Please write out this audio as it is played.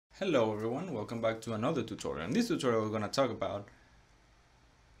Hello everyone, welcome back to another tutorial. In this tutorial we're going to talk about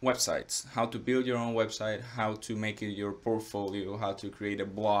websites, how to build your own website, how to make it your portfolio, how to create a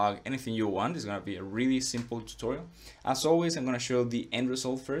blog, anything you want. It's going to be a really simple tutorial. As always, I'm going to show the end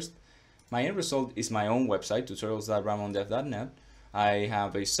result first. My end result is my own website, tutorials.ramondev.net. I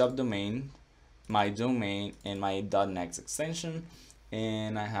have a subdomain, my domain, and my .next extension,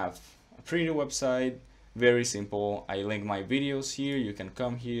 and I have a pretty website. Very simple. I link my videos here. You can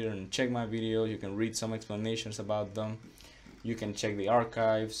come here and check my videos. You can read some explanations about them. You can check the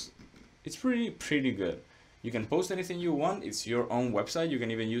archives. It's pretty good. You can post anything you want. It's your own website. You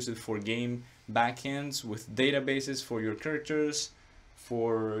can even use it for game backends with databases for your characters,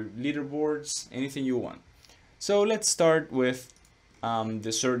 for leaderboards, anything you want. So let's start with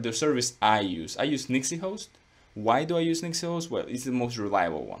the service I use. I use NixieHost. Why do I use NixieHost? Well, it's the most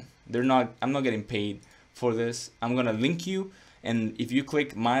reliable one. I'm not getting paid for this. I'm gonna link you, and if you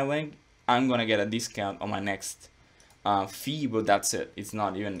click my link, I'm gonna get a discount on my next fee, but that's it. It's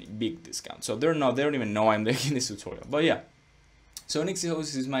not even a big discount, so they don't even know I'm making this tutorial. But yeah, so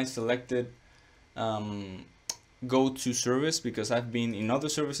NixieHost is my selected go-to service because I've been in other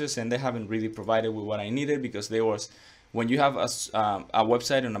services and they haven't really provided with what I needed, because when you have a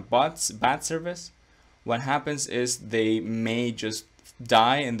website on a bad service, what happens is they may just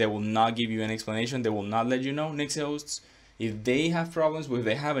die and they will not give you an explanation. They will not let you know. NixieHosts, if they have problems, if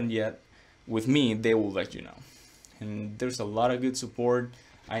they haven't yet, with me, they will let you know. And there's a lot of good support.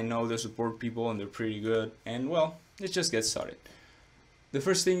 I know the support people and they're pretty good. And well, let's just get started. The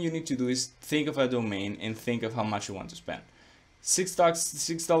first thing you need to do is think of a domain and think of how much you want to spend.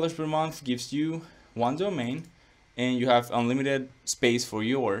 $6 per month gives you one domain, and you have unlimited space for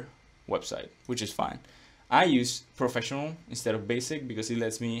your website, which is fine. I use professional instead of basic because it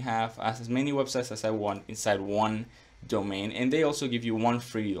lets me have as many websites as I want inside one domain, and they also give you one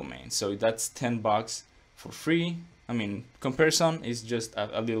free domain, so that's $10 for free. I mean, comparison is just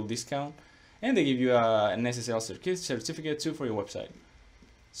a little discount, and they give you an SSL certificate too for your website.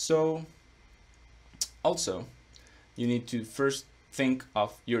 So also you need to first think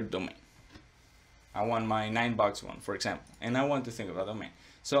of your domain. I want my $9 one, for example, and I want to think of a domain.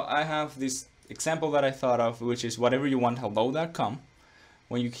 So I have this example that I thought of, which is whatever you want hello.com.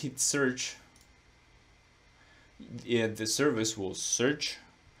 When you hit search, the service will search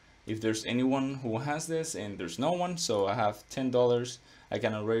if there's anyone who has this, and there's no one. So I have $10. I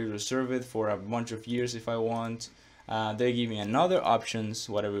can already reserve it for a bunch of years if I want. They give me another options,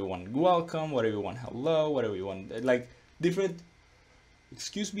 whatever you want welcome, whatever you want hello, whatever you want, like different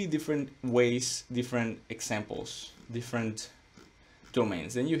ways, different examples, different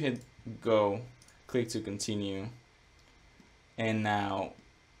domains. Then you hit go, click to continue, and now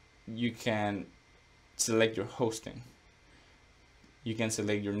you can select your hosting. You can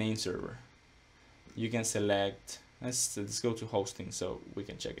select your name server. You can select, let's go to hosting so we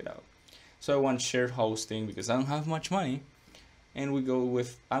can check it out. So I want shared hosting because I don't have much money, and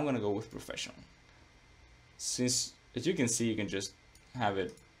I'm gonna go with professional. Since, as you can see, you can just have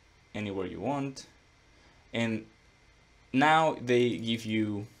it anywhere you want, and now they give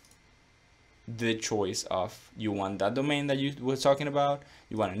you the choice of, you want that domain that you were talking about,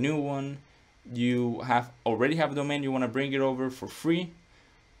 you want a new one, you already have a domain, you want to bring it over for free,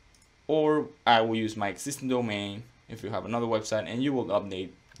 or I will use my existing domain if you have another website, and you will update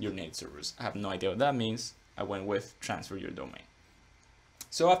your native servers. I have no idea what that means. I went with transfer your domain.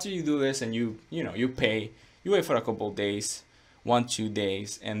 So after you do this and you pay, you wait for a couple of days, 1-2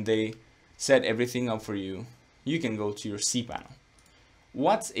 days, and they set everything up for you. You can go to your cPanel.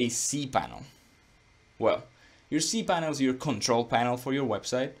 What's a cPanel? Well, your cPanel is your control panel for your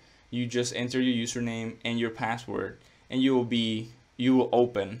website. You just enter your username and your password, and you will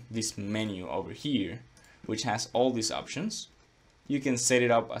open this menu over here, which has all these options. You can set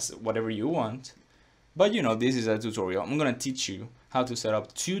it up as whatever you want, but this is a tutorial. I'm gonna teach you how to set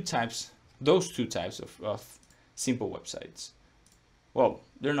up those two types of simple websites. Well,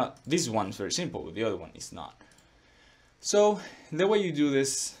 they're not. This one's very simple, but the other one is not. So the way you do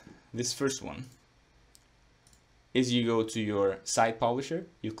this first one is you go to your site publisher,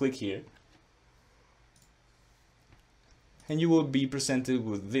 you click here, and you will be presented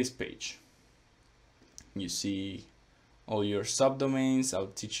with this page. You see all your subdomains. I'll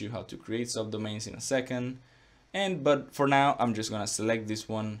teach you how to create subdomains in a second, but for now I'm just gonna select this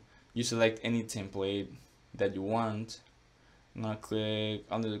one. You select any template that you want. I'm gonna click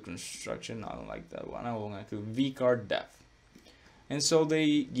under the construction. I don't like that one. I'm gonna click vcard dev, and so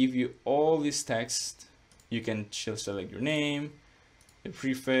they give you all this text. You can select your name, the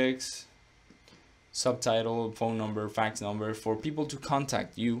prefix, subtitle, phone number, fax number for people to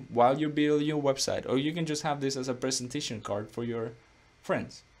contact you while you're building your website. Or you can just have this as a presentation card for your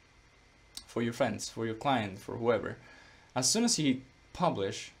friends, for your client, for whoever. As soon as you hit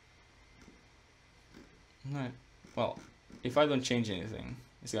publish, well, if I don't change anything,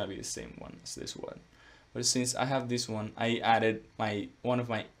 it's gonna be the same one as this one. But since I have this one, I added one of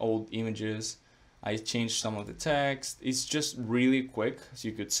my old images. I changed some of the text. It's just really quick. As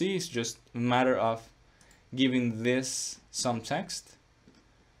you could see, it's just a matter of giving this some text,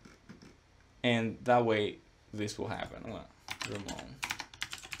 and that way this will happen. Ramon.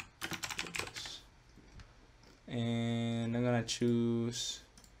 And I'm gonna choose,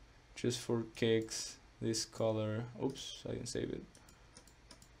 just for kicks, this color. Oops, I didn't save it.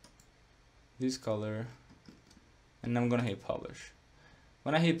 This color, and I'm gonna hit publish.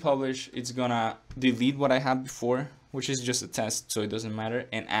 When I hit publish, it's gonna delete what I had before, which is just a test, so it doesn't matter,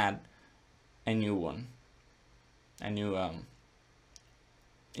 and add a new one, a new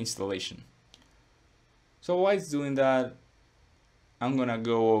installation. So while it's doing that, I'm gonna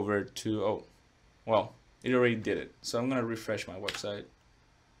go over to, oh, well, it already did it. So I'm gonna refresh my website.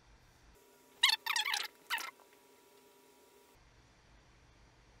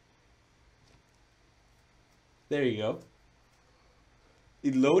 There you go.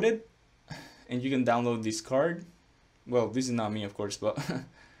 It loaded, and you can download this card. Well, this is not me, of course, but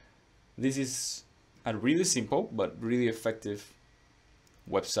this is a really simple but really effective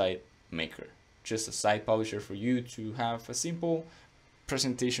website maker. Just a site publisher for you to have a simple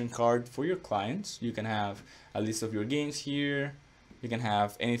presentation card for your clients. You can have a list of your games here. You can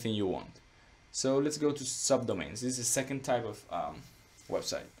have anything you want. So let's go to subdomains. This is the second type of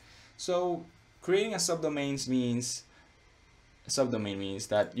website. So creating a subdomain means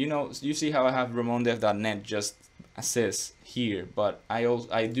that, you see how I have ramondev.net just says here, but I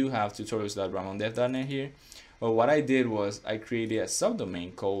do have tutorials.ramondev.net here. Well, what I did was I created a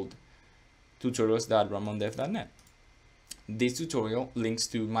subdomain called tutorials.ramondev.net. This tutorial links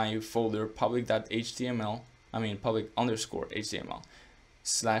to my folder public.html,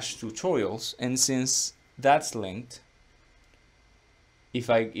 public_html/tutorials, and since that's linked,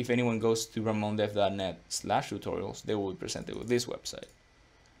 if anyone goes to ramondev.net/tutorials, they will be presented with this website.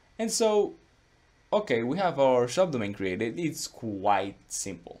 And so, okay, we have our subdomain created. It's quite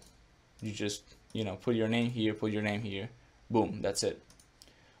simple. You just, put your name here, boom, that's it.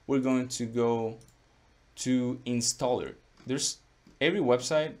 We're going to go to installer. There's every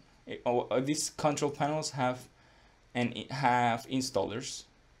website, these control panels have installers.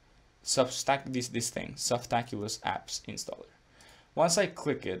 This thing, Subtaculous Apps Installer. Once I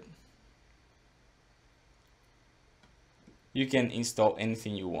click it, you can install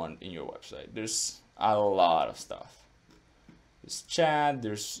anything you want in your website. There's a lot of stuff. There's chat,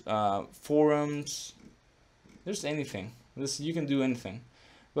 there's forums, there's anything. You can do anything.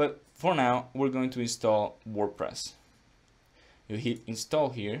 But for now, we're going to install WordPress. You hit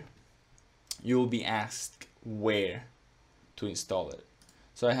install here. You will be asked where to install it.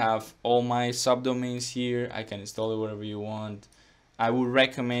 So I have all my subdomains here. I can install it wherever you want. I would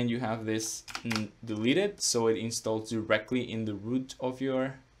recommend you have this deleted so it installs directly in the root of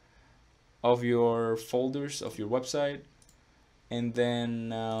your folders of your website. And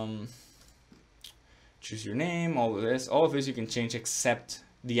then choose your name, all of this you can change except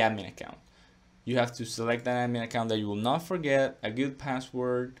the admin account. You have to select an admin account that you will not forget, a good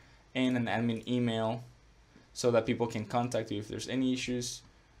password, and an admin email so that people can contact you if there's any issues.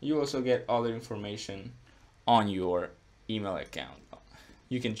 You also get other information on your email account.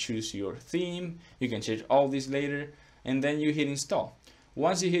 You can choose your theme, you can change all this later, and then you hit install.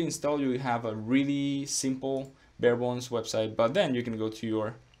 Once you hit install, you have a really simple bare bones website, but then you can go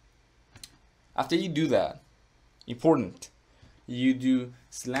to after you do that, important, you do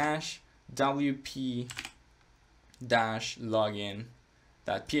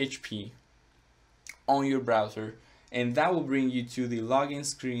 /wp-login.php on your browser, and that will bring you to the login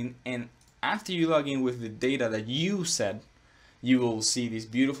screen. And after you log in with the data that you set, you will see this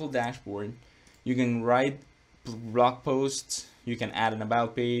beautiful dashboard. You can write blog posts, you can add an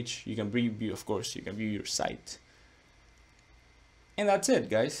about page, you can view, of course, you can view your site. And that's it,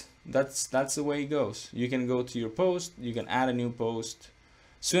 guys. That's the way it goes. You can go to your post, you can add a new post.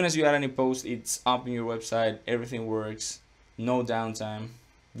 As soon as you add a new post, it's up in your website, everything works, no downtime.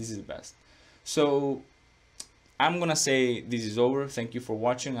 This is the best. So I'm gonna say this is over. Thank you for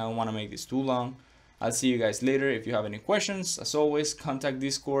watching. I don't want to make this too long. I'll see you guys later. If you have any questions, as always, contact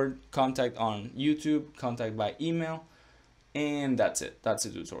Discord, contact on YouTube, contact by email, and that's it. That's the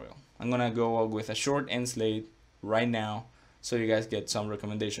tutorial. I'm gonna go with a short end slate right now so you guys get some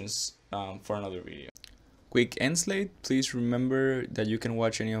recommendations for another video. Quick end slate, please remember that you can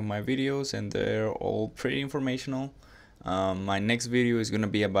watch any of my videos and they're all pretty informational. My next video is going to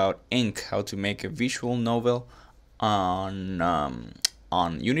be about ink, how to make a visual novel on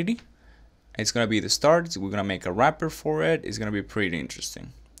Unity. It's going to be the start. We're going to make a wrapper for it. It's going to be pretty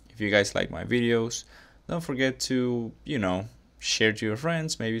interesting. If you guys like my videos, don't forget to, you know, share to your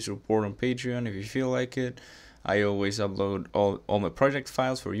friends, maybe support on Patreon if you feel like it. I always upload all my project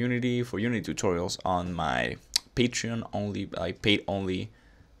files for Unity tutorials on my Patreon only, like paid only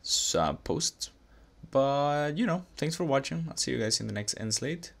posts. But, you know, thanks for watching. I'll see you guys in the next end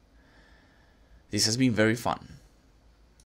slate. This has been very fun.